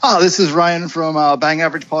This is Ryan from Bang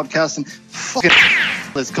Average Podcast, and fucking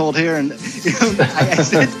it's cold here, and I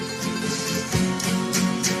said,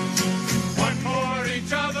 one for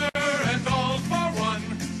each other and all for one.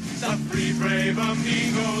 The three brave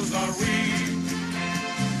amigos are we,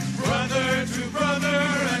 brother to brother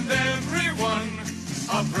and everyone,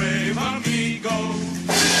 a brave amigo.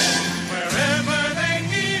 Wherever they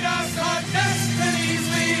need us, our destinies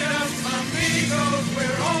lead us, amigos,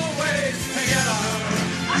 we're always together.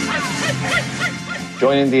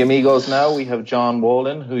 Joining the Amigos now, we have John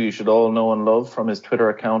Wolin, who you should all know and love from his Twitter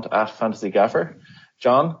account @FantasyGaffer.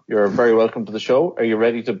 John, you're very welcome to the show. Are you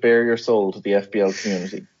ready to bare your soul to the FPL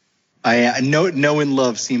community? I know and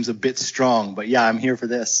love seems a bit strong, but yeah, I'm here for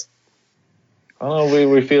this. Oh, no,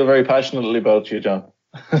 we feel very passionately about you, John.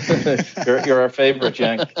 you're our favourite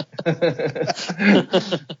Yank.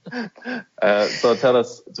 So tell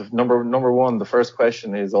us, number one, the first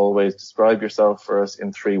question is always describe yourself for us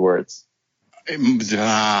in 3 words.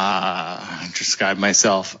 Describe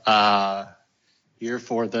myself. Here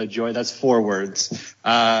for the joy. That's 4 words.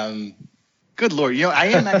 Good Lord. I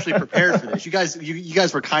am actually prepared for this. You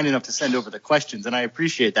guys were kind enough to send over the questions, and I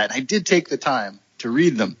appreciate that. And I did take the time to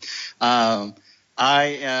read them. I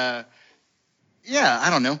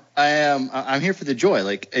don't know. I'm here for the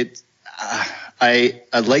joy. I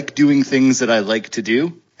like doing things that I like to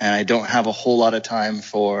do, and I don't have a whole lot of time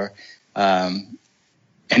for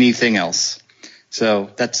anything else. So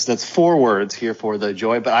that's 4 words, here for the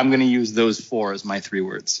joy, but I'm going to use those 4 as my 3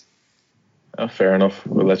 words. Oh, fair enough.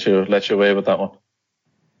 We'll let you away with that one.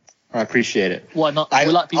 I appreciate it. Why not?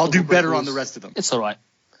 I'll do better on the rest of them. It's all right.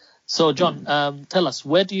 So, John, tell us,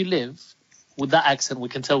 where do you live? With that accent, we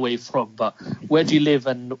can tell where you're from, but where do you live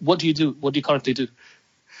and what do you do? What do you currently do?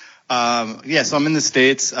 So I'm in the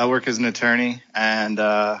States. I work as an attorney, and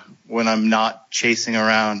when I'm not chasing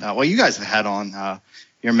around, you guys have had on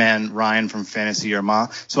your man Ryan from Fantasy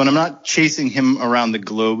Yerma. So when I'm not chasing him around the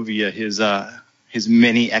globe via his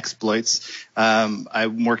many exploits,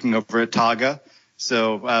 I'm working over at Taga.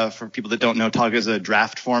 So for people that don't know, Taga is a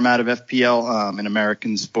draft format of FPL. In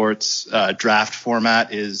American sports, draft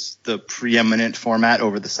format is the preeminent format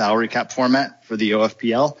over the salary cap format for the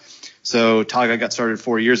OFPL. So Taga got started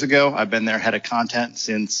 4 years ago. I've been their head of content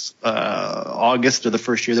since August of the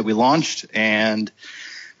first year that we launched, and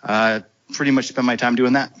pretty much spend my time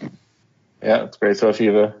doing that. Yeah, it's great. So if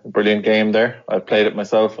you have a brilliant game there, I've played it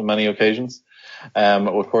myself on many occasions.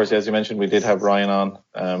 Of course, as you mentioned, we did have Ryan on.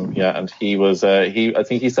 And he was, I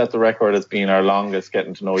think he set the record as being our longest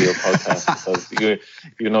getting to know your podcast, because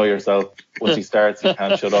you know yourself, once he starts, he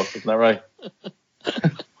can't shut up. Isn't that right?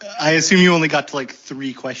 I assume you only got to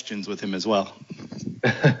 3 questions with him as well.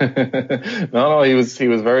 No, he was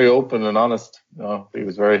very open and honest. No, he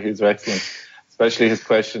was excellent. Especially his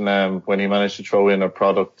question when he managed to throw in a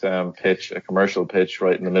product pitch, a commercial pitch,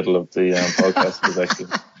 right in the middle of the podcast was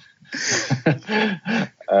excellent.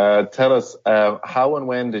 Tell us, how and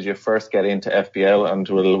when did you first get into FPL? And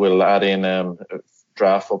we'll add in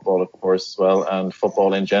draft football, of course, as well, and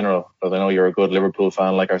football in general, because I know you're a good Liverpool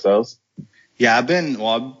fan like ourselves. Yeah,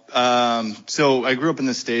 so I grew up in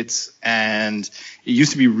the States, and it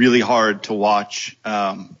used to be really hard to watch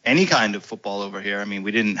any kind of football over here. I mean,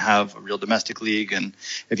 we didn't have a real domestic league, and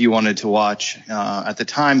if you wanted to watch, at the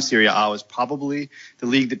time, Serie A was probably the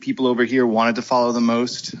league that people over here wanted to follow the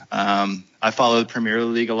most. I followed Premier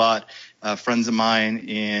League a lot. Friends of mine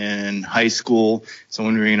in high school, so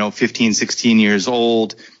when we were, 15, 16 years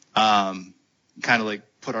old, kind of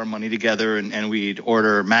put our money together and we'd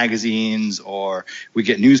order magazines or we'd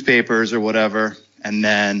get newspapers or whatever. And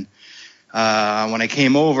then when I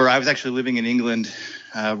came over, I was actually living in England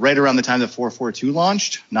right around the time that 442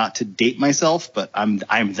 launched. Not to date myself, but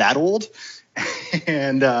I'm that old.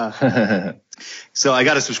 And so I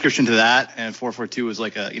got a subscription to that, and 442 was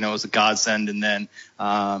it was a godsend. And then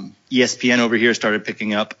ESPN over here started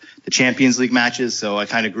picking up the Champions League matches, so I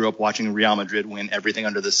kind of grew up watching Real Madrid win everything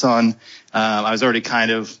under the sun. I was already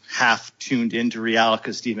kind of half tuned into Real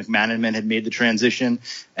because Steve McManaman had made the transition,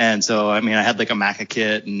 and so I had a Macca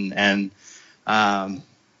kit, and I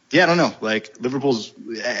don't know, Liverpool's,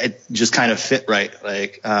 it just kind of fit right,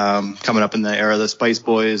 coming up in the era of the Spice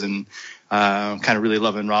Boys, and kind of really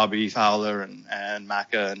loving Robbie Fowler and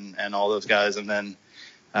Macca and all those guys, and then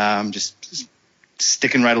just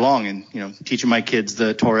sticking right along and teaching my kids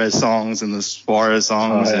the Torres songs and the Suarez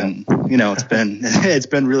songs. Oh, yeah. And it's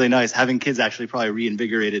been really nice. Having kids actually probably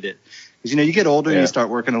reinvigorated it, because you get older, and you start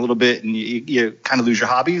working a little bit, and you kind of lose your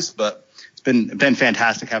hobbies, but it's been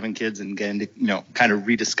fantastic having kids and getting to kind of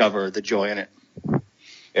rediscover the joy in it.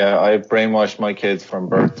 Yeah, I brainwashed my kids from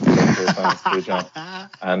birth to Liverpool fans too, John.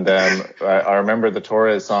 And I remember the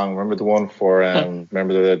Torres song. Remember the one for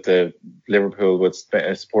remember the Liverpool with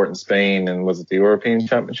supporting Spain, and was it the European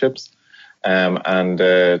Championships? And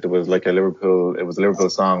there was like it was a Liverpool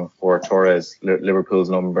song for Torres, Liverpool's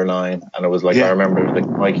number 9, and it was like, I remember like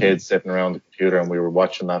my kids sitting around the computer and we were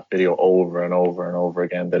watching that video over and over and over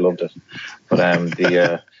again. They loved it. But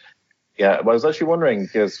yeah, well, I was actually wondering,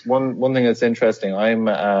 because one thing that's interesting, I'm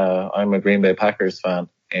a Green Bay Packers fan,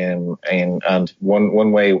 and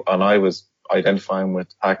one way, and I was identifying with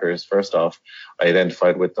Packers. First off, I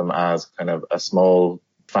identified with them as kind of a small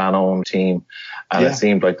fan-owned team, and it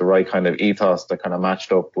seemed like the right kind of ethos that kind of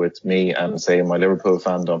matched up with me and say my Liverpool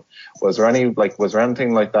fandom. Was there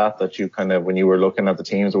anything like that you kind of, when you were looking at the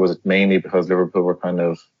teams, or was it mainly because Liverpool were kind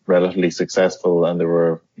of relatively successful and they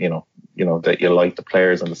were, you know that you liked the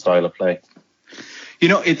players and the style of play?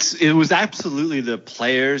 It was absolutely the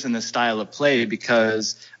players and the style of play,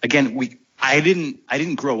 because again, I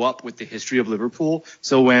didn't grow up with the history of Liverpool.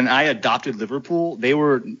 So when I adopted Liverpool, they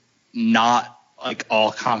were not like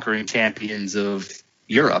all conquering champions of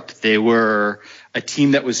Europe. They were a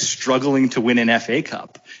team that was struggling to win an FA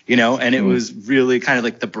Cup, and it was really kind of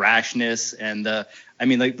like the brashness and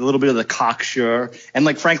like a little bit of the cocksure and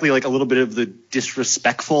like, frankly, like a little bit of the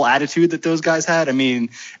disrespectful attitude that those guys had. I mean,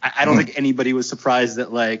 I don't think anybody was surprised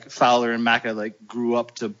that like Fowler and Macca like grew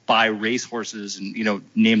up to buy race horses and,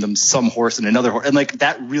 name them some horse and another horse. And like,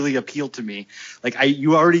 that really appealed to me. Like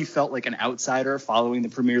you already felt like an outsider following the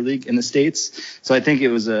Premier League in the States. So I think it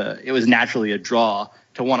was naturally a draw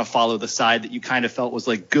to want to follow the side that you kind of felt was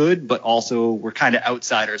like good, but also were kind of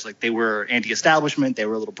outsiders. Like they were anti-establishment. They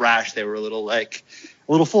were a little brash. They were a little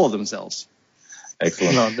full of themselves.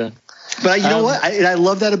 Excellent. But you know what? I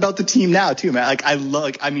love that about the team now too, man.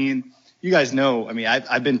 You guys know,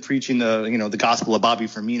 I've been preaching the gospel of Bobby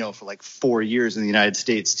Firmino for like 4 years in the United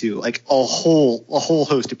States too. Like a whole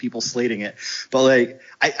host of people slating it. But like,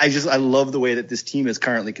 I love the way that this team is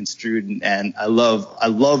currently construed, and I love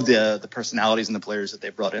the personalities and the players that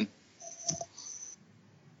they brought in.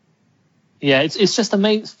 Yeah, it's just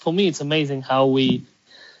amazing. For me, it's amazing how we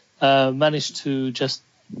managed to just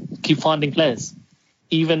keep finding players.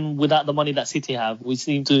 Even without the money that City have, we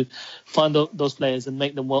seem to find those players and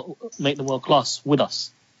make them world class with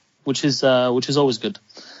us, which is always good.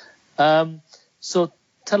 So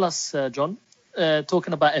tell us, John,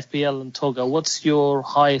 talking about FPL and Toga, what's your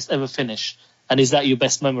highest ever finish, and is that your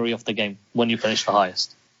best memory of the game when you finished the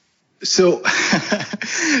highest? So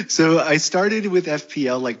I started with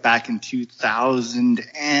FPL like back in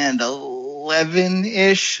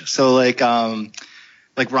 2011-ish. So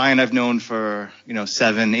like Ryan, I've known for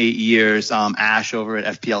 7-8 years. Ash over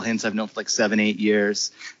at FPL Hints, I've known for like 7-8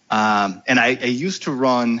 years. And I used to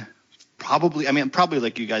run probably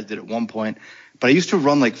like you guys did at one point, but I used to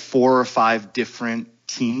run like 4 or 5 different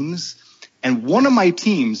teams, and one of my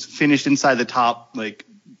teams finished inside the top like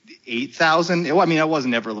 8,000. I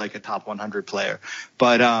wasn't ever like a top 100 player,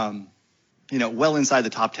 but well inside the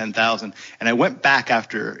top 10,000. And I went back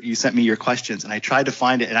after you sent me your questions and I tried to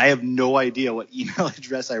find it, and I have no idea what email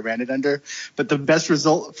address I ran it under. But the best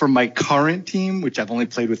result for my current team, which I've only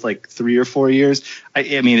played with like 3 or 4 years,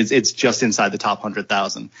 it's just inside the top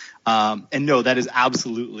 100,000. And no, that is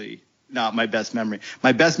absolutely not my best memory.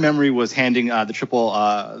 My best memory was handing the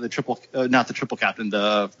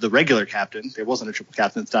regular captain. There wasn't a triple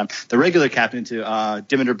captain at the time. The regular captain to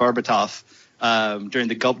Dimitar Berbatov during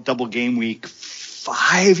the double game week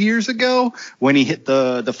 5 years ago when he hit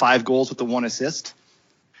the 5 goals with the 1 assist.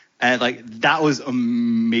 And like, that was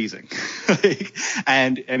amazing.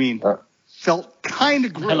 Felt kind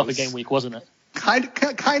of gross. Hell of a game week, wasn't it?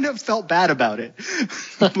 Kind of felt bad about it.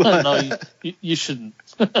 No, you shouldn't.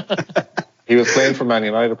 He was playing for Man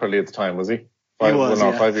United probably at the time, was he?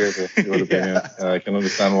 5 years ago. He would have been. Yeah. I can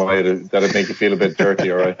understand why that'd make you feel a bit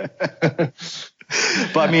dirty, all right?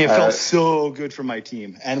 But it felt so good for my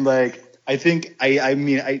team, and like I think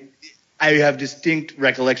I have distinct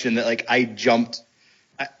recollection that like I jumped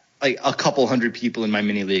like a couple hundred people in my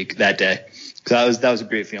mini league that day. So that was a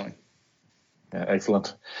great feeling. Yeah,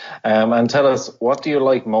 excellent. And tell us, what do you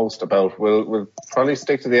like most about? We'll probably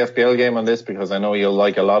stick to the FPL game on this, because I know you'll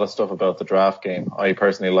like a lot of stuff about the draft game. I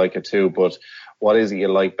personally like it too, but what is it you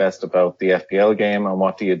like best about the FPL game, and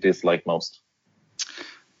what do you dislike most?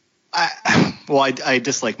 I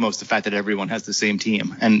dislike most the fact that everyone has the same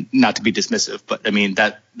team, and not to be dismissive, but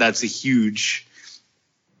that's a huge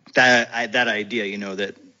that idea,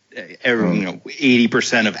 that everyone,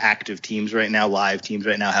 80% of active teams right now, live teams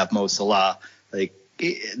right now, have Mo Salah. Like,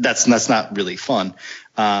 that's not really fun.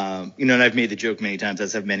 And I've made the joke many times,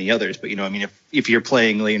 as have many others. But if you're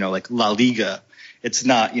playing, like La Liga, it's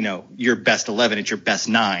not your best 11, it's your best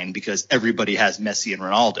 9, because everybody has Messi and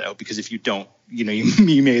Ronaldo. Because if you don't, you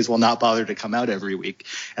may as well not bother to come out every week.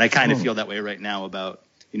 And I kind of feel that way right now about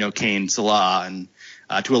Kane, Salah, and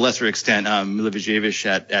to a lesser extent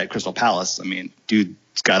Milivojevic at Crystal Palace. I mean,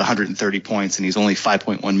 dude's got 130 points and he's only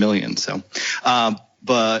 5.1 million. So.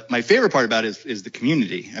 But my favorite part about it is the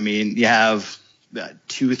community. I mean, you have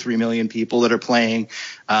 2-3 million people that are playing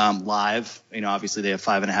live. Obviously they have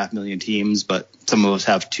 5.5 million teams, but some of us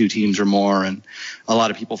have 2 teams or more, and a lot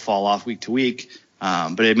of people fall off week to week.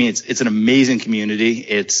 But I mean, it's an amazing community.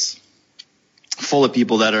 It's full of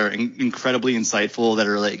people that are incredibly insightful, that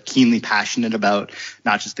are like keenly passionate about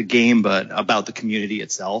not just the game, but about the community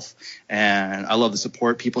itself. And I love the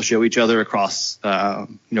support people show each other across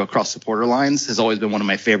supporter lines. Has always been one of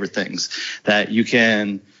my favorite things, that you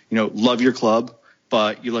can, love your club,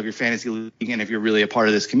 but you love your fantasy league. And if you're really a part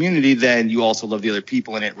of this community, then you also love the other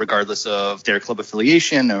people in it, regardless of their club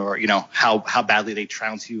affiliation or, how badly they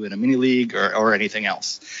trounce you in a mini league or anything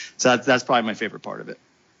else. So that's probably my favorite part of it.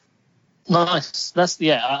 Nice.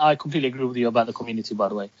 I completely agree with you about the community, by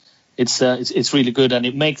the way. It's really good, and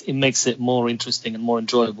it makes it more interesting and more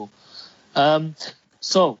enjoyable.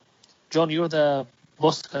 So, John, you're the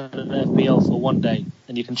boss of the FPL for one day,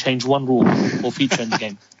 and you can change one rule or feature in the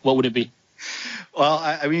game. What would it be? Well,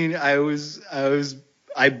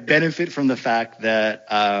 I benefit from the fact that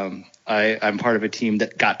I'm part of a team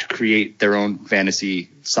that got to create their own fantasy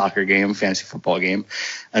football game.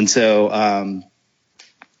 And so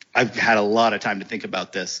I've had a lot of time to think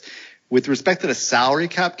about this. With respect to the salary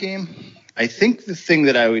cap game, I think the thing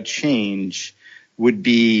that I would change would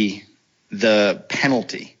be the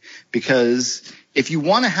penalty. Because if you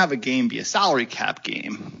want to have a game be a salary cap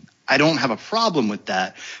game, I don't have a problem with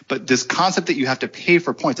that. But this concept that you have to pay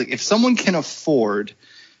for points, like if someone can afford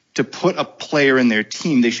to put a player in their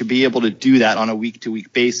team, they should be able to do that on a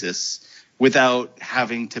week-to-week basis without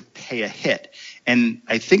having to pay a hit. And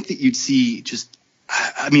I think that you'd see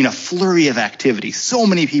a flurry of activity. So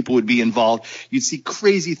many people would be involved. You'd see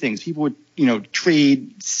crazy things. People would,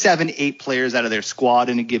 trade 7-8 players out of their squad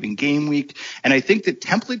in a given game week. And I think that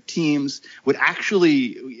template teams would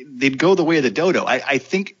they'd go the way of the dodo. I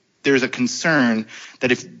think there's a concern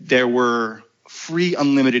that if there were free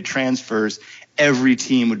unlimited transfers, every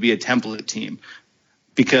team would be a template team,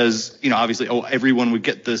 because, obviously, everyone would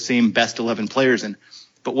get the same best 11 players in.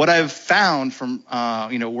 But what I've found from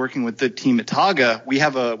working with the team at Taga, we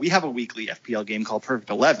have a weekly FPL game called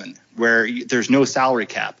Perfect 11, where there's no salary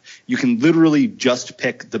cap. You can literally just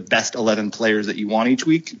pick the best 11 players that you want each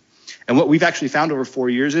week. And what we've actually found over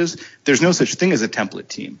 4 years is there's no such thing as a template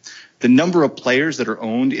team. The number of players that are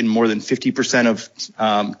owned in more than 50%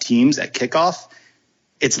 of teams at kickoff,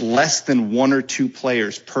 it's less than 1 or 2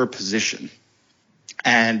 players per position.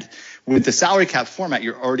 And with the salary cap format,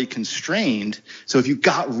 you're already constrained. So if you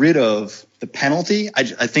got rid of the penalty, I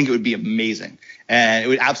think it would be amazing. And it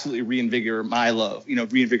would absolutely reinvigorate my love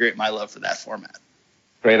for that format.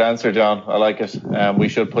 Great answer, John. I like it. We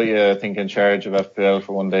should put you, I think, in charge of FPL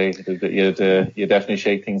for one day. You definitely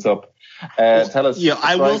shake things up. Tell us. Yeah,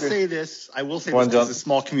 I will say this because it's a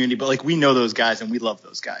small community, but we know those guys and we love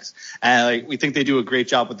those guys. And we think they do a great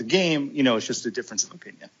job with the game. It's just a difference of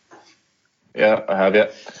opinion. Yeah, I have,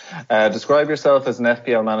 yeah. Describe yourself as an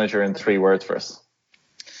FPL manager in 3 words for us.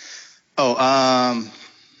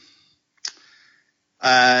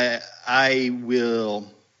 I will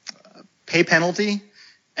pay penalty,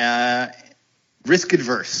 risk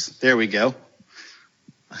adverse. There we go.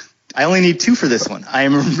 I only need 2 for this one. I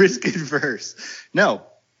am risk adverse. No,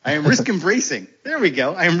 I am risk embracing. There we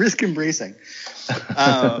go. I am risk embracing.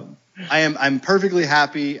 I'm perfectly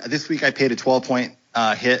happy. This week I paid a 12-point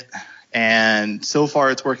hit. And so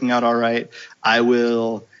far it's working out all right. I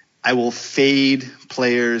will fade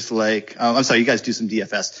players like I'm sorry, you guys do some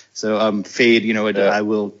DFS. So fade,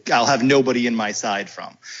 I'll have nobody in my side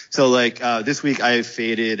from. So this week I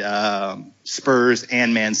faded Spurs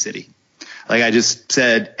and Man City. I just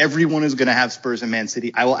said everyone is going to have Spurs and Man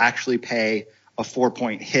City. I will actually pay a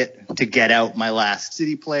 4-point hit to get out my last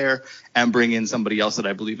City player and bring in somebody else that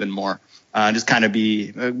I believe in more. Just kind of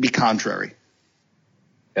be contrary.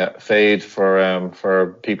 Yeah, fade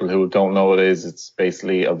for people who don't know what it is. It's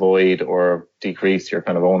basically avoid or decrease your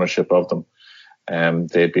kind of ownership of them.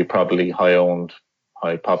 They'd be probably high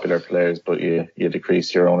popular players, but you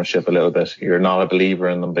decrease your ownership a little bit. You're not a believer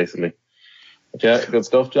in them, basically. But yeah, good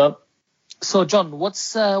stuff, John. So, John,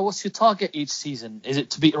 what's your target each season? Is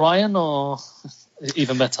it to beat Ryan or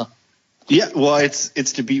even better? Yeah, well,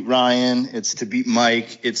 it's to beat Ryan, it's to beat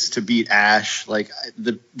Mike, it's to beat Ash. Like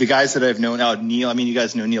the guys that I've known out, Neil. I mean, you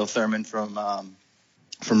guys know Neil Thurman from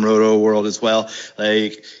Roto World as well.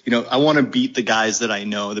 Like, I want to beat the guys that I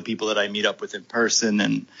know, the people that I meet up with in person,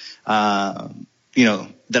 and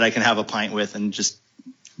that I can have a pint with and just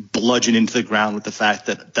bludgeon into the ground with the fact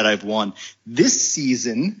that I've won. This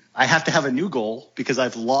season, I have to have a new goal because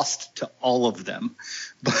I've lost to all of them.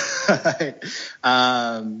 But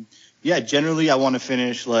yeah, generally I want to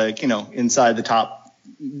finish inside the top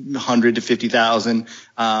 100 to 50,000.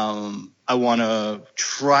 I want to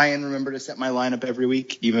try and remember to set my lineup every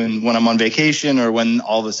week, even when I'm on vacation or when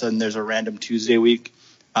all of a sudden there's a random Tuesday week.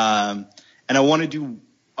 And I want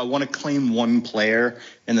to claim one player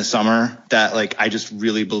in the summer that I just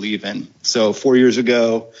really believe in. So 4 years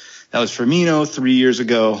ago, that was Firmino. 3 years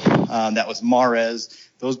ago, that was Mahrez.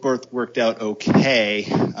 Those both worked out okay.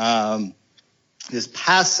 This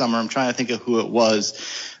past summer, I'm trying to think of who it was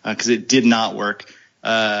because it did not work.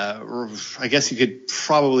 I guess you could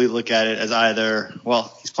probably look at it as either,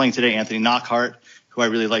 he's playing today, Anthony Knockhart, who I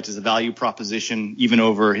really liked as a value proposition, even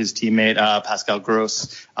over his teammate, Pascal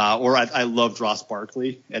Gross, or I loved Ross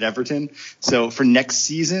Barkley at Everton. So for next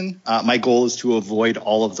season, my goal is to avoid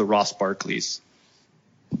all of the Ross Barkleys.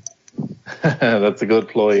 That's a good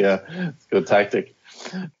ploy, yeah. It's a good tactic.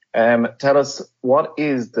 Tell us, what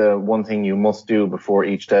is the one thing you must do before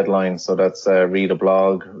each deadline? So that's read a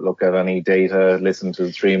blog, look at any data, listen to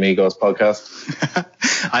the Three Amigos podcast.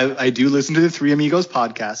 I do listen to the Three Amigos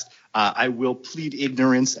podcast. I will plead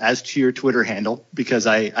ignorance as to your Twitter handle because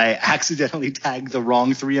I accidentally tagged the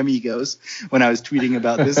wrong Three Amigos when I was tweeting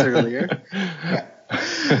about this earlier.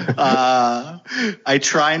 I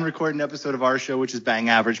try and record an episode of our show, which is Bang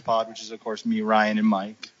Average Pod, which is, of course, me, Ryan, and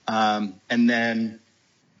Mike. And then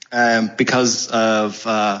because of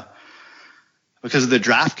the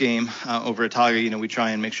draft game over at Taga, we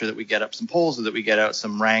try and make sure that we get up some polls or that we get out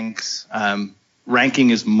some ranks. Ranking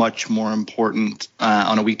is much more important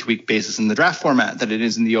on a week-to-week basis in the draft format than it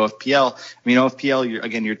is in the OFPL. I mean,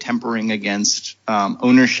 OFPL, you're tempering against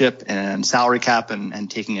ownership and salary cap and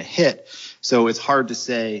taking a hit. So it's hard to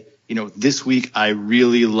say, this week I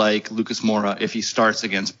really like Lucas Moura if he starts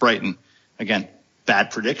against Brighton. Again, bad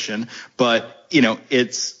prediction, but,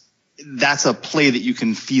 that's a play that you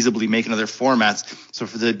can feasibly make in other formats. So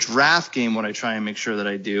for the draft game, what I try and make sure that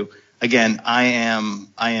I do, again, I am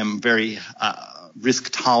very risk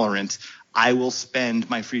tolerant. I will spend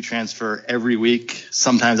my free transfer every week.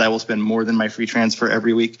 Sometimes I will spend more than my free transfer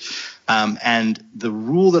every week. And the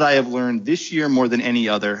rule that I have learned this year more than any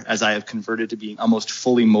other, as I have converted to being almost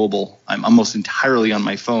fully mobile, I'm almost entirely on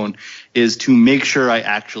my phone, is to make sure I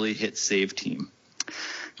actually hit save team.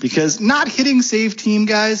 Because not hitting save team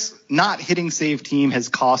has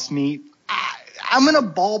cost me, I'm going to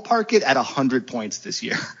ballpark it at 100 points this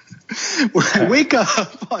year. Where I wake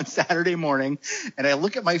up on Saturday morning and I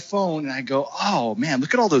look at my phone and I go, oh man,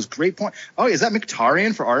 look at all those great points. Oh, is that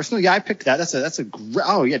Mkhitaryan for Arsenal? Yeah, I picked that. That's a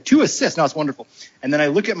oh yeah, 2 assists. No, it's wonderful. And then I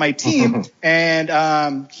look at my team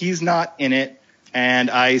and he's not in it, and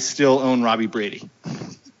I still own Robbie Brady.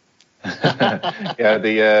 Yeah,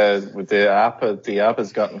 the app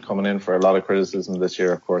has gotten coming in for a lot of criticism this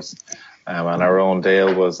year, of course, and our own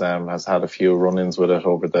Dale has had a few run-ins with it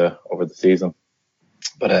over the season,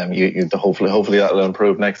 but hopefully that'll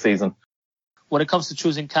improve next season. When it comes to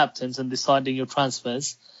choosing captains and deciding your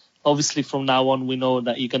transfers, obviously from now on we know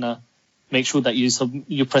that you're gonna make sure that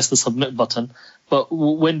you press the submit button. But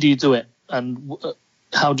when do you do it, and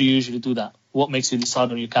how do you usually do that? What makes you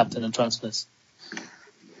decide on your captain and transfers?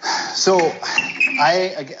 So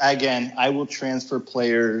I will transfer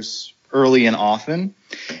players early and often.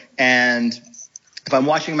 And if I'm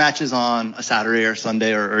watching matches on a Saturday or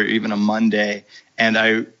Sunday or even a Monday, and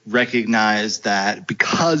I recognize that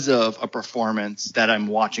because of a performance that I'm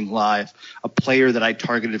watching live, a player that I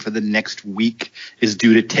targeted for the next week is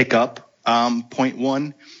due to tick up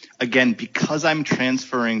 0.1. Again, because I'm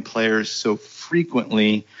transferring players so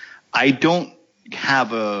frequently, I don't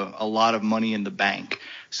have a lot of money in the bank.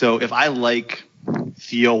 So if I like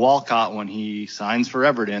Theo Walcott when he signs for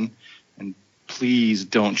Everton, and please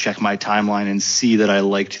don't check my timeline and see that I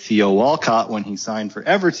liked Theo Walcott when he signed for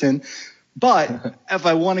Everton, but if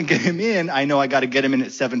I want to get him in, I know I got to get him in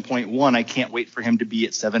at 7.1. I can't wait for him to be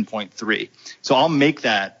at 7.3. So I'll make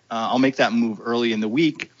that move early in the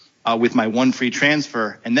week with my one free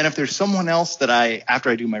transfer. And then if there's someone else that after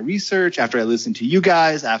I do my research, after I listen to you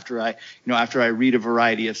guys, after I read a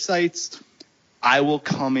variety of sites, I will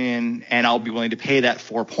come in and I'll be willing to pay that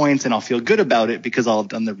 4 points, and I'll feel good about it because I'll have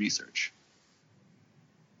done the research.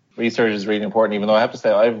 research is really important. Even though I have to say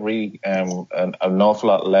I've read an awful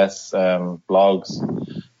lot less blogs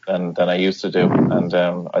than I used to do, and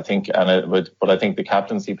I think but I think the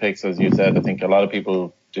captaincy picks, as you said, I think a lot of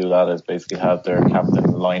people do that is basically have their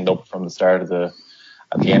captain lined up from the start of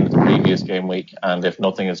at the end of the previous game week, and if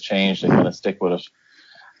nothing has changed, they kind of stick with it.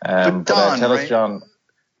 But Don, tell right? us, John.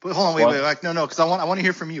 But hold on, wait. No, because I want to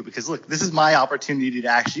hear from you. Because look, this is my opportunity to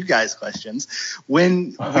ask you guys questions.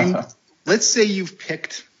 When let's say you've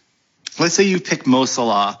picked Mo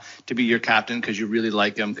Salah to be your captain because you really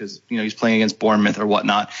like him because he's playing against Bournemouth or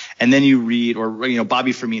whatnot, and then you read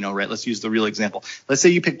Bobby Firmino, right? Let's use the real example. Let's say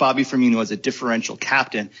you pick Bobby Firmino as a differential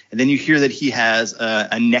captain, and then you hear that he has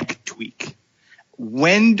a neck tweak.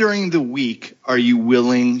 When during the week are you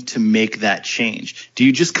willing to make that change? Do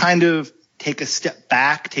you just kind of take a step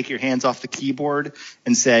back, take your hands off the keyboard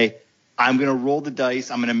and say, I'm going to roll the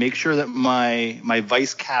dice. I'm going to make sure that my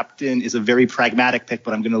vice captain is a very pragmatic pick,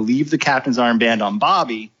 but I'm going to leave the captain's armband on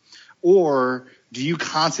Bobby? Or do you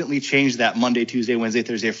constantly change that Monday, Tuesday, Wednesday,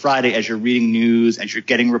 Thursday, Friday as you're reading news, as you're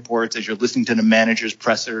getting reports, as you're listening to the manager's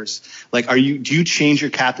pressers? Like, do you change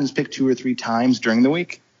your captain's pick 2 or 3 times during the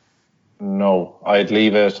week? No, I'd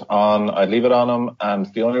leave it on him,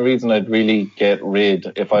 and the only reason I'd really get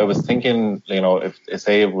rid, if I was thinking, if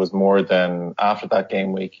say it was more than after that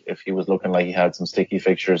game week, if he was looking like he had some sticky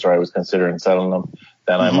fixtures or I was considering selling him,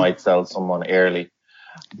 then I might sell someone early.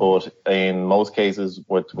 But in most cases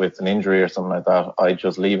with an injury or something like that, I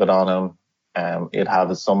just leave it on him. It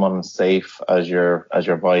has someone safe as your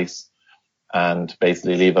vice, and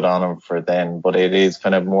basically leave it on him for then. But it is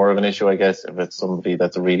kind of more of an issue, I guess, if it's somebody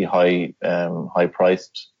that's a really high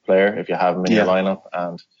priced player, if you have him in your lineup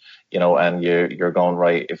and you're going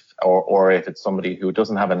right, or if it's somebody who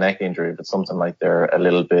doesn't have a neck injury, if it's something like they're a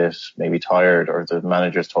little bit maybe tired or the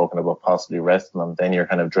manager's talking about possibly resting them, then you're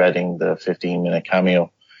kind of dreading the 15-minute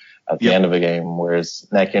cameo at the end of a game. Whereas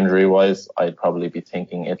neck injury wise, I'd probably be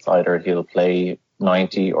thinking it's either he'll play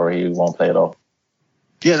 90 or he won't play at all.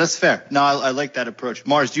 Yeah, that's fair. No, I like that approach.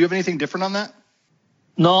 Mars, do you have anything different on that?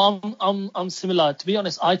 No, I'm similar. To be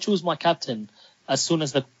honest, I choose my captain as soon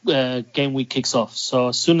as the game week kicks off. So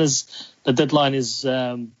as soon as the deadline is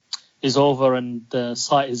over and the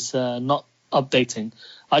site is not updating,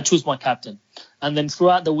 I choose my captain. And then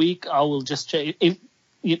throughout the week, I will just check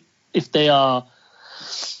if they are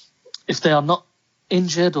not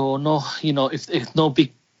injured or no, if no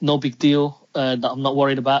big deal. That I'm not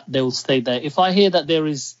worried about, they will stay there. If I hear that there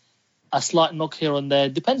is a slight knock here and there,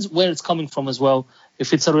 depends where it's coming from as well.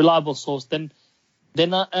 If it's a reliable source, then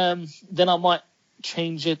I might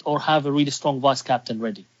change it or have a really strong vice captain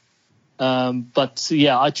ready. But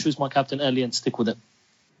yeah, I choose my captain early and stick with it.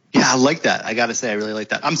 Yeah, I like that. I gotta say, I really like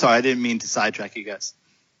that. I'm sorry, I didn't mean to sidetrack you guys.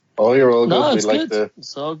 Oh, you're all good. No, it's good.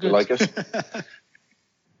 It's all good. We like it.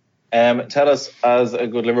 Tell us, as a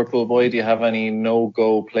good Liverpool boy, do you have any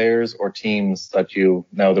no-go players or teams that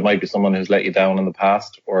now there might be someone who's let you down in the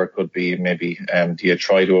past, or it could be maybe, do you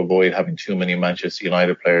try to avoid having too many Manchester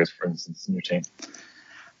United players, for instance, in your team?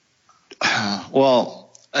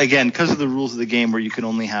 Well, again, because of the rules of the game where you can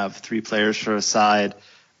only have 3 players for a side,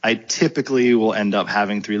 I typically will end up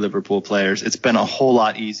having 3 Liverpool players. It's been a whole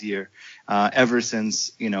lot easier ever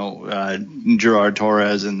since, Gerard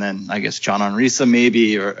Torres and then I guess John Henrisa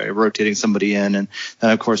maybe, or rotating somebody in. And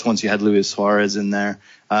then, of course, once you had Luis Suarez in there,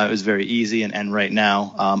 it was very easy. And right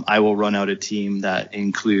now, I will run out a team that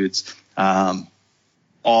includes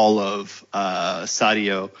all of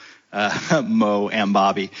Sadio, Mo, and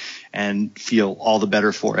Bobby, and feel all the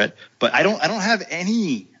better for it. But I don't have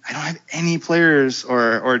any players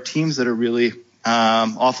or teams that are really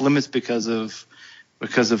off limits because of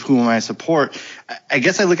whom I support. I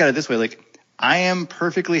guess I look at it this way, like I am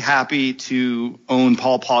perfectly happy to own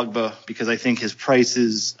Paul Pogba because I think his price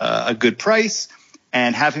is a good price,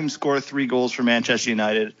 and have him score 3 goals for Manchester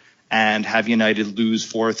United and have United lose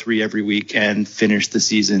 4-3 every week and finish the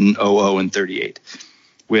season 0-38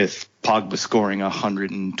 with Pogba scoring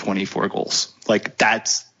 124 goals. Like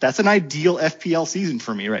that's an ideal FPL season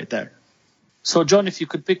for me right there. So John, if you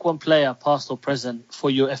could pick one player, past or present, for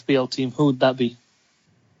your FPL team, who would that be?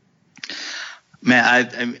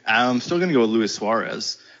 Man, I'm still going to go with Luis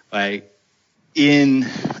Suarez. Like in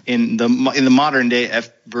the modern day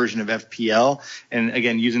version of FPL, and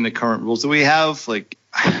again using the current rules that we have, like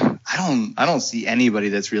I don't see anybody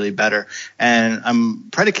that's really better. And I'm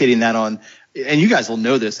predicating that on, and you guys will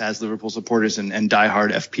know this as Liverpool supporters and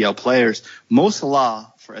diehard FPL players, Mo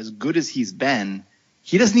Salah, for as good as he's been,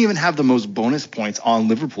 he doesn't even have the most bonus points on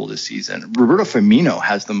Liverpool this season. Roberto Firmino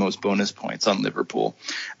has the most bonus points on Liverpool.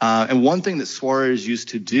 And one thing that Suarez used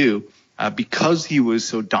to do because he was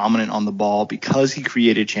so dominant on the ball, because he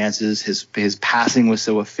created chances, his passing was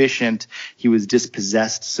so efficient, he was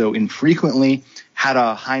dispossessed so infrequently, had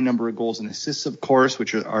a high number of goals and assists, of course,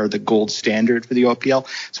 which are the gold standard for the OPL.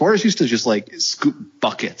 Suarez used to just like scoop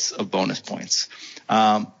buckets of bonus points.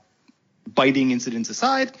 Biting incidents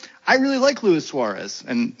aside, I really like Luis Suarez,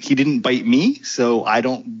 and he didn't bite me, so I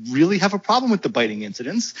don't really have a problem with the biting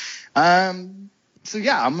incidents. So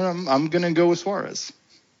yeah, I'm gonna go with Suarez.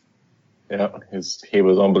 Yeah, he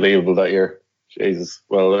was unbelievable that year. Jesus.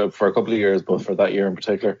 Well, for a couple of years, but for that year in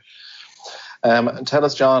particular. Tell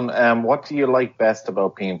us, John, what do you like best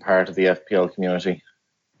about being part of the FPL community?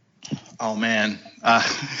 Oh man,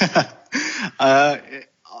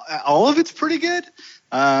 all of it's pretty good.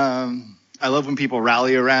 I love when people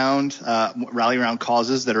rally around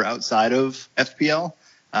causes that are outside of FPL.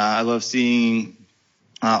 I love seeing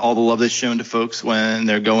all the love that's shown to folks when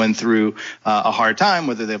they're going through a hard time,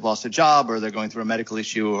 whether they've lost a job or they're going through a medical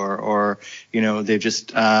issue or they've just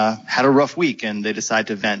had a rough week and they decide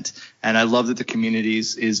to vent. And I love that the community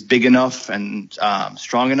is big enough and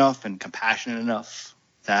strong enough and compassionate enough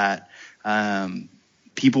that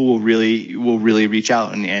people will really reach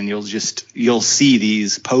out and you'll see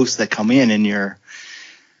these posts that come in and you're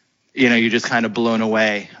just kind of blown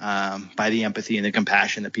away by the empathy and the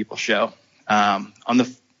compassion that people show. On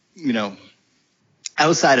the,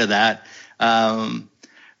 outside of that, I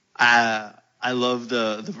love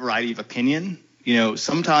the variety of opinion.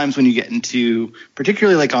 Sometimes when you get into,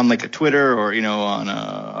 particularly like on like a Twitter or, on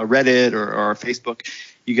a Reddit or Facebook,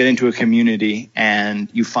 you get into a community and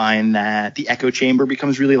you find that the echo chamber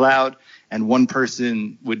becomes really loud. And one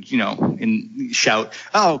person would, shout,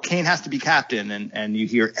 "Oh, Kane has to be captain." And you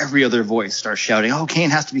hear every other voice start shouting, "Oh,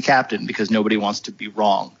 Kane has to be captain," because nobody wants to be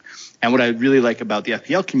wrong. And what I really like about the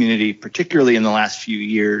FPL community, particularly in the last few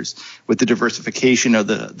years, with the diversification of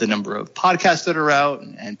the number of podcasts that are out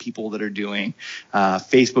and people that are doing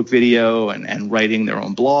Facebook video and writing their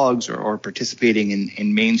own blogs or participating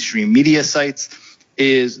in mainstream media sites,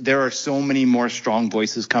 is there are so many more strong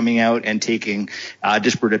voices coming out and taking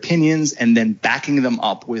disparate opinions and then backing them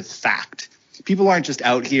up with fact. People aren't just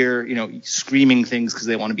out here, screaming things because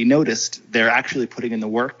they want to be noticed. They're actually putting in the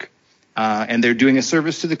work. And they're doing a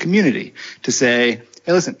service to the community to say,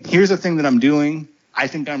 hey, listen, here's the thing that I'm doing. I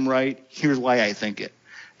think I'm right. Here's why I think it.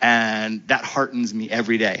 And that heartens me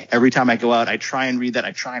every day. Every time I go out, I try and read that.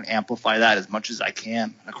 I try and amplify that as much as I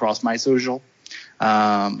can across my social.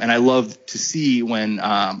 And I love to see when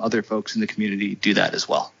other folks in the community do that as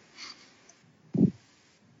well.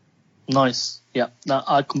 Nice. Yeah, no,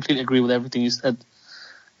 I completely agree with everything you said.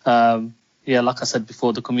 Like I said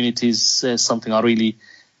before, the community is something I really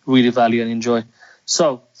value and enjoy.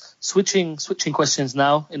 So switching questions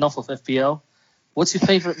now. Enough of FPL. What's your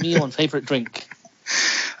favorite meal and favorite drink?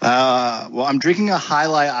 Well, I'm drinking a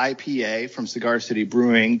Highlight IPA from Cigar City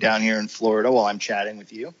Brewing down here in Florida while I'm chatting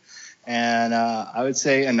with you. And I would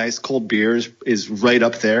say a nice cold beer is right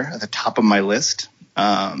up there at the top of my list.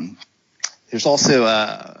 There's also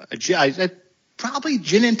probably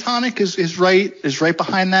gin and tonic is right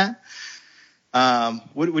behind that.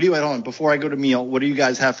 What do you, hold on, before I go to meal, what do you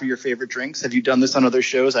guys have for your favorite drinks? Have you done this on other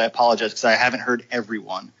shows? I apologize because I haven't heard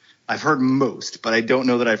everyone. I've heard most, but I don't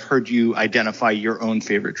know that I've heard you identify your own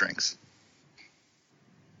favorite drinks.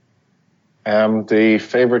 The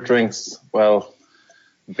favorite drinks, well,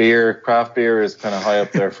 craft beer is kind of high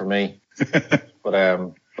up there for me.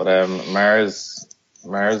 but Mars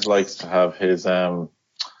likes to have his,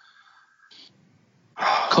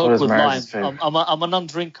 Coke with lime. I'm a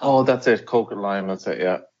non-drinker. Oh, that's it. Coke with lime. That's it.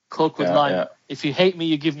 Yeah. Coke with lime. Yeah. If you hate me,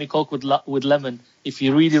 you give me Coke with lemon. If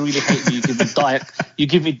you really, really hate me, you give me diet. You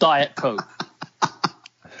give me Diet Coke.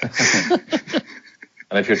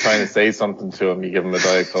 And if you're trying to say something to him, you give him a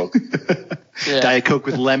Diet Coke. Yeah. Diet Coke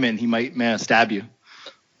with lemon. He might stab you.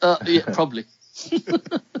 Yeah, probably.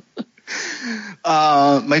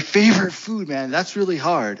 My favorite food, man. That's really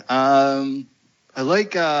hard. I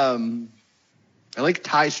like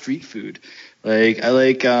Thai street food. I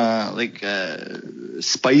like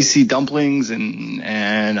spicy dumplings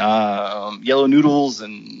and yellow noodles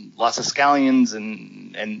and lots of scallions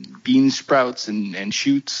and bean sprouts and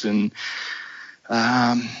shoots and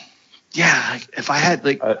if I had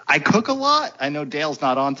I cook a lot. I know Dale's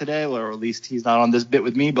not on today, or at least he's not on this bit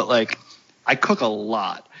with me, but I cook a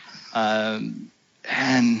lot.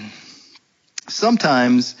 And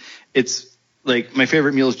sometimes it's my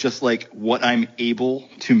favorite meal is just what I'm able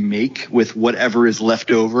to make with whatever is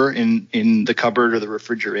left over in the cupboard or the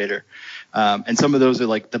refrigerator. And some of those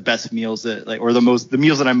are the best meals that or the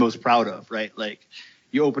meals that I'm most proud of, right?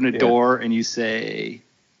 You open a door and you say,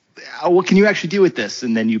 what can you actually do with this?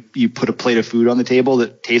 And then you put a plate of food on the table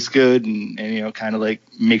that tastes good and you know, kind of like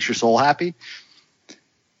makes your soul happy.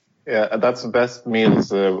 Yeah, that's the best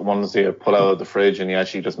meals, ones you pull out of the fridge and you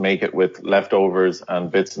actually just make it with leftovers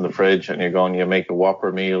and bits in the fridge, and you make a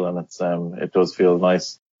Whopper meal, and it does feel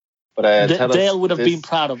nice. But Dale would have been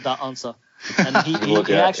proud of that answer. And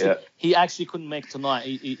he actually couldn't make tonight.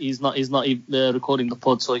 He's not recording the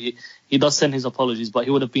pod, so he does send his apologies, but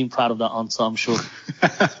he would have been proud of that answer, I'm sure.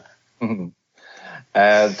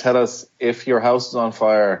 Tell us, if your house is on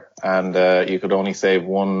fire and you could only save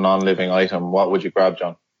one non-living item, what would you grab,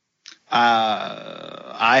 John?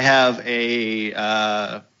 I have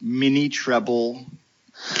a mini treble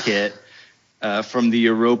kit from the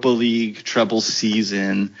Europa League treble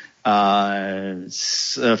season.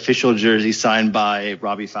 Official jersey signed by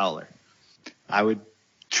Robbie Fowler. I would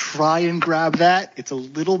try and grab that. It's a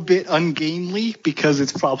little bit ungainly because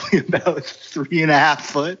it's probably about 3.5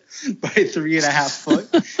 foot by 3.5 foot,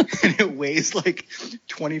 and it weighs like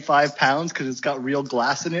 25 pounds because it's got real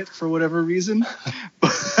glass in it for whatever reason.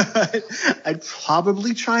 But I'd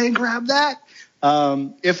probably try and grab that.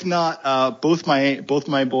 If not, both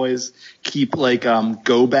my boys keep like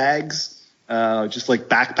go bags. Just like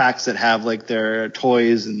backpacks that have like their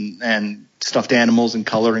toys and stuffed animals and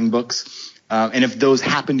coloring books. And if those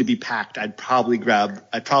happen to be packed, I'd probably grab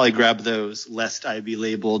those, lest I be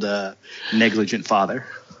labeled a negligent father.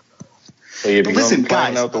 So you'd be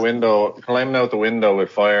climbing out the window with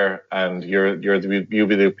fire, and you'll be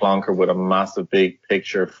the plonker with a massive big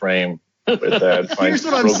picture frame. Here's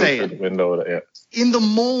what I'm saying. The window, yeah. In the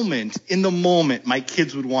moment, my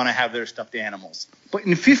kids would want to have their stuffed animals. But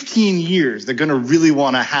in 15 years, they're going to really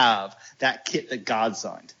want to have that kit that God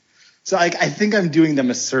signed. So I think I'm doing them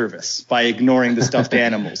a service by ignoring the stuffed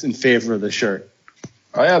animals in favor of the shirt.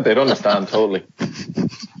 Oh yeah, they'd understand totally.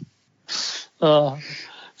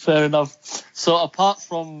 Fair enough. So apart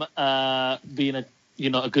from being a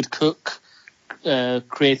good cook,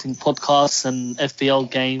 creating podcasts and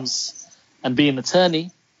FPL games, and being an attorney,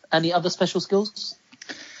 any other special skills?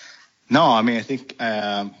 No, I mean, I think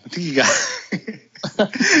you got.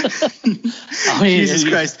 Jesus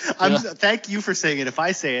Christ! Thank you for saying it. If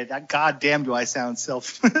I say it, that goddamn do I sound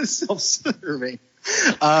self-serving.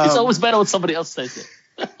 It's always better when somebody else says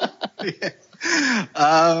it.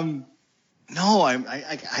 No,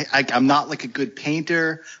 I'm not like a good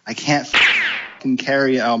painter. I can't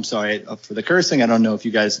carry. Oh, I'm sorry for the cursing. I don't know if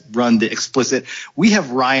you guys run the explicit. We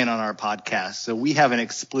have Ryan on our podcast, so we have an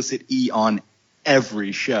explicit E on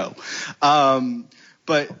every show.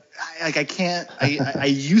 But I can't. I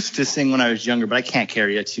used to sing when I was younger, but I can't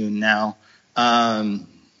carry a tune now. No,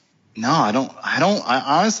 I don't.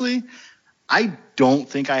 Honestly, I don't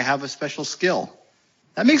think I have a special skill.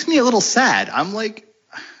 That makes me a little sad. I'm like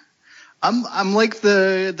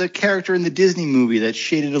the character in the Disney movie that's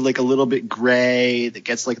shaded like a little bit gray, that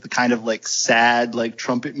gets like the kind of like sad like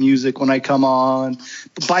trumpet music when I come on.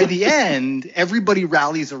 But by the end, everybody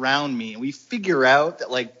rallies around me and we figure out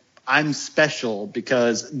that like I'm special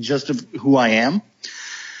because just of who I am.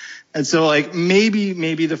 And so like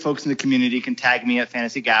maybe the folks in the community can tag me at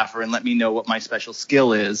Fantasy Gaffer and let me know what my special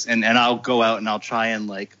skill is, and I'll go out and I'll try and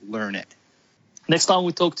like learn it. Next time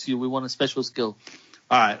we talk to you, we want a special skill.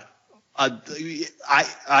 All right. I'm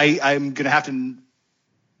gonna have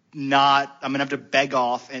to beg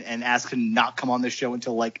off and ask him to not come on the show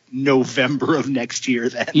until like November of next year.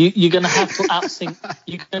 Then you're gonna have to outsing.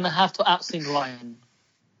 You're gonna have to outsing Ryan.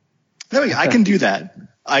 No, I can do that.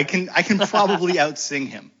 I can probably outsing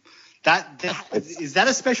him. Is that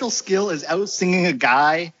a special skill? Is outsinging a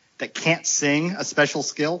guy that can't sing a special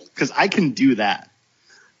skill? Because I can do that.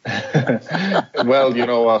 Well, you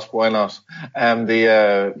know what? Why not? When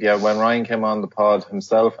Ryan came on the pod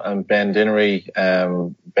himself and Ben Dinnery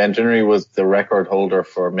was the record holder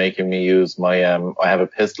for making me use my I have a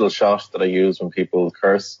pistol shot that I use when people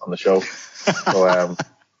curse on the show. So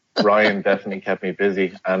Ryan definitely kept me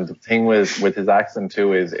busy. And the thing with his accent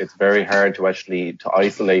too is it's very hard to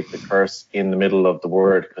isolate the curse in the middle of the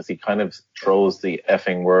word, because he kind of throws the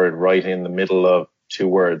effing word right in the middle of two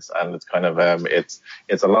words, and it's kind of it's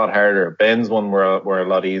a lot harder. Ben's one were a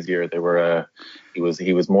lot easier. They were he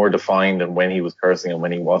was more defined and when he was cursing and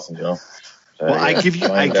when he wasn't, you know. Well, I give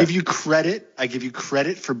you credit. I give you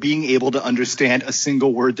credit for being able to understand a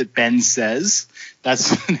single word that Ben says.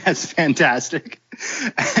 That's fantastic.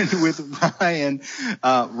 And with Ryan,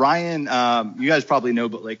 you guys probably know,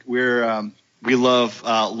 but like we love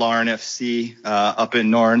Larne FC up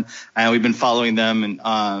in Norn, and we've been following them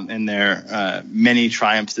in their many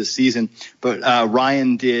triumphs this season. But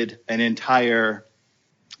Ryan did an entire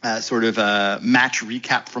sort of a match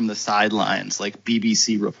recap from the sidelines, like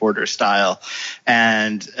BBC reporter style.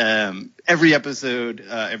 And every episode,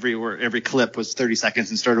 every clip was 30 seconds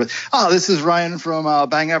and started with, this is Ryan from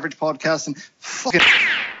Bang Average Podcast, and fucking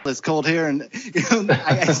it's cold here. And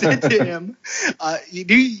I said to him,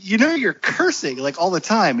 you know you're cursing like all the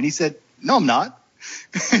time. And he said, no, I'm not.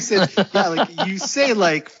 I said, yeah, like you say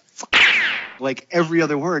like every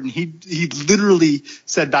other word. And he literally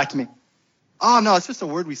said back to me, oh no, it's just a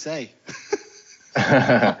word we say.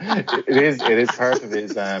 It is part of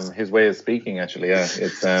his way of speaking, actually. Yeah,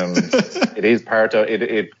 it is part of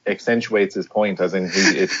it accentuates his point, as in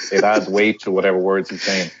it adds weight to whatever words he's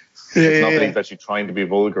saying. It's not that he's actually trying to be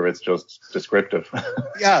vulgar; it's just descriptive.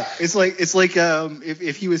 Yeah, it's like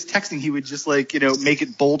if he was texting, he would just make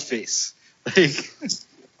it boldface. Like,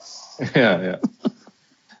 yeah.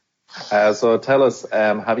 So tell us,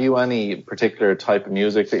 have you any particular type of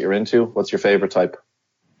music that you're into? What's your favorite type?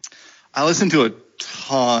 I listen to a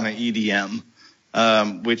ton of EDM,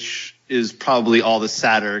 which is probably all the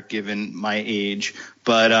sadder given my age.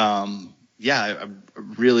 But I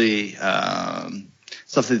really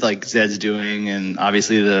stuff that like Zed's doing, and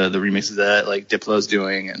obviously the remixes that like Diplo's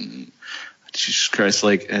doing, and Jesus Christ,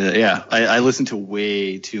 I listen to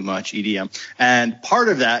way too much EDM. And part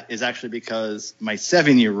of that is actually because my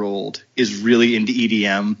 7-year-old is really into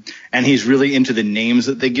EDM, and he's really into the names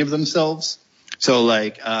that they give themselves. So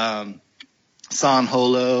like San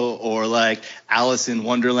Holo or like Alice in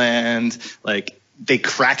Wonderland, like they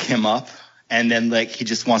crack him up. And then like he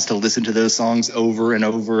just wants to listen to those songs over and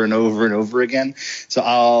over and over and over again. So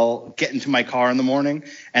I'll get into my car in the morning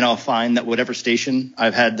and I'll find that whatever station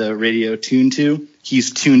I've had the radio tuned to,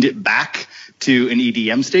 he's tuned it back to an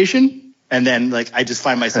EDM station. And then like I just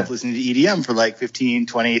find myself listening to EDM for like 15,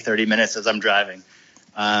 20, 30 minutes as I'm driving.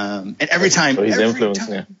 And every time. So he's influenced,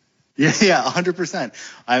 yeah,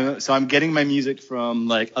 100%. I'm getting my music from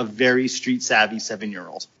like a very street savvy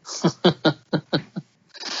 7-year-old.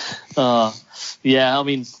 Yeah, I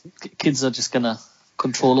mean, kids are just gonna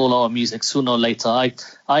control all our music sooner or later. I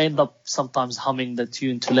end up sometimes humming the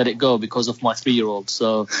tune to Let It Go because of my 3-year-old.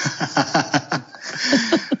 So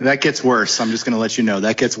that gets worse. I'm just gonna let you know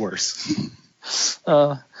that gets worse.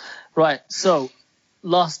 Right. So,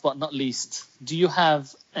 last but not least, do you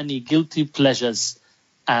have any guilty pleasures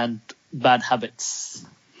and bad habits?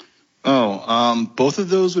 Both of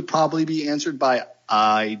those would probably be answered by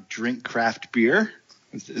I drink craft beer.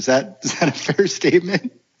 Is that a fair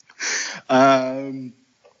statement?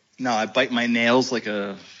 No, I bite my nails like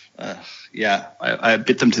I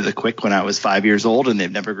bit them to the quick when I was 5 years old, and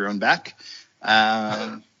they've never grown back.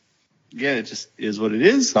 It just is what it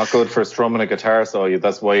is. Not good for strumming a guitar, so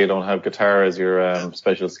that's why you don't have guitar as your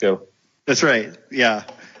special skill. That's right. Yeah.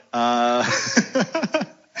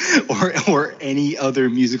 Or any other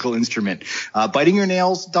musical instrument. Biting your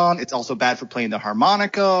nails, Don, it's also bad for playing the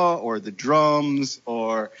harmonica or the drums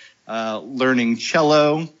or learning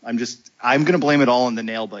cello. I'm going to blame it all on the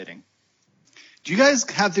nail biting. Do you guys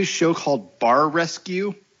have this show called Bar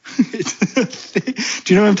Rescue? Do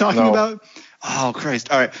you know what I'm talking about? Oh,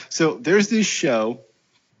 Christ. All right. So there's this show.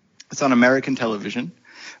 It's on American television,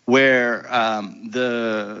 where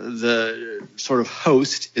the sort of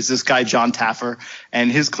host is this guy, John Taffer,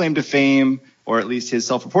 and his claim to fame, or at least his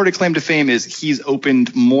self-reported claim to fame, is he's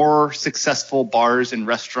opened more successful bars and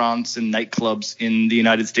restaurants and nightclubs in the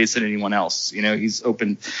United States than anyone else. You know, he's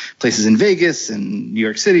opened places in Vegas and New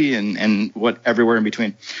York City and everywhere in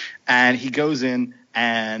between. And he goes in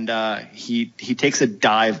and he takes a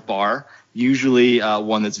dive bar, usually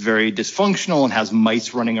one that's very dysfunctional and has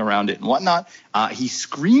mice running around it and whatnot. He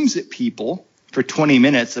screams at people for 20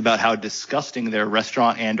 minutes about how disgusting their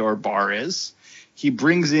restaurant and or bar is. He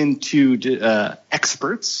brings in two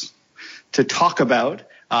experts to talk about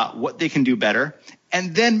what they can do better.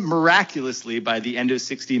 And then miraculously, by the end of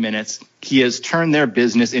 60 minutes, he has turned their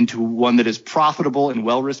business into one that is profitable and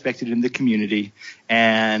well-respected in the community.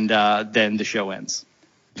 And then the show ends.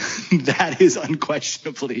 That is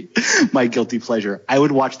unquestionably my guilty pleasure. I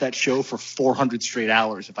would watch that show for 400 straight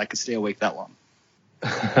hours if I could stay awake that long.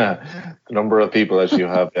 The number of people that you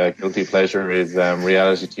have guilty pleasure is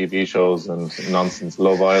reality TV shows and nonsense,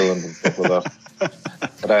 Love Island and stuff like that.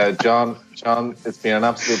 But John, it's been an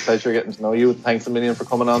absolute pleasure getting to know you. Thanks a million for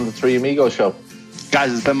coming on the Three Amigos show.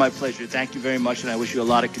 Guys, it's been my pleasure. Thank you very much, and I wish you a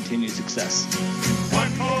lot of continued success.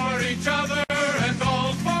 One more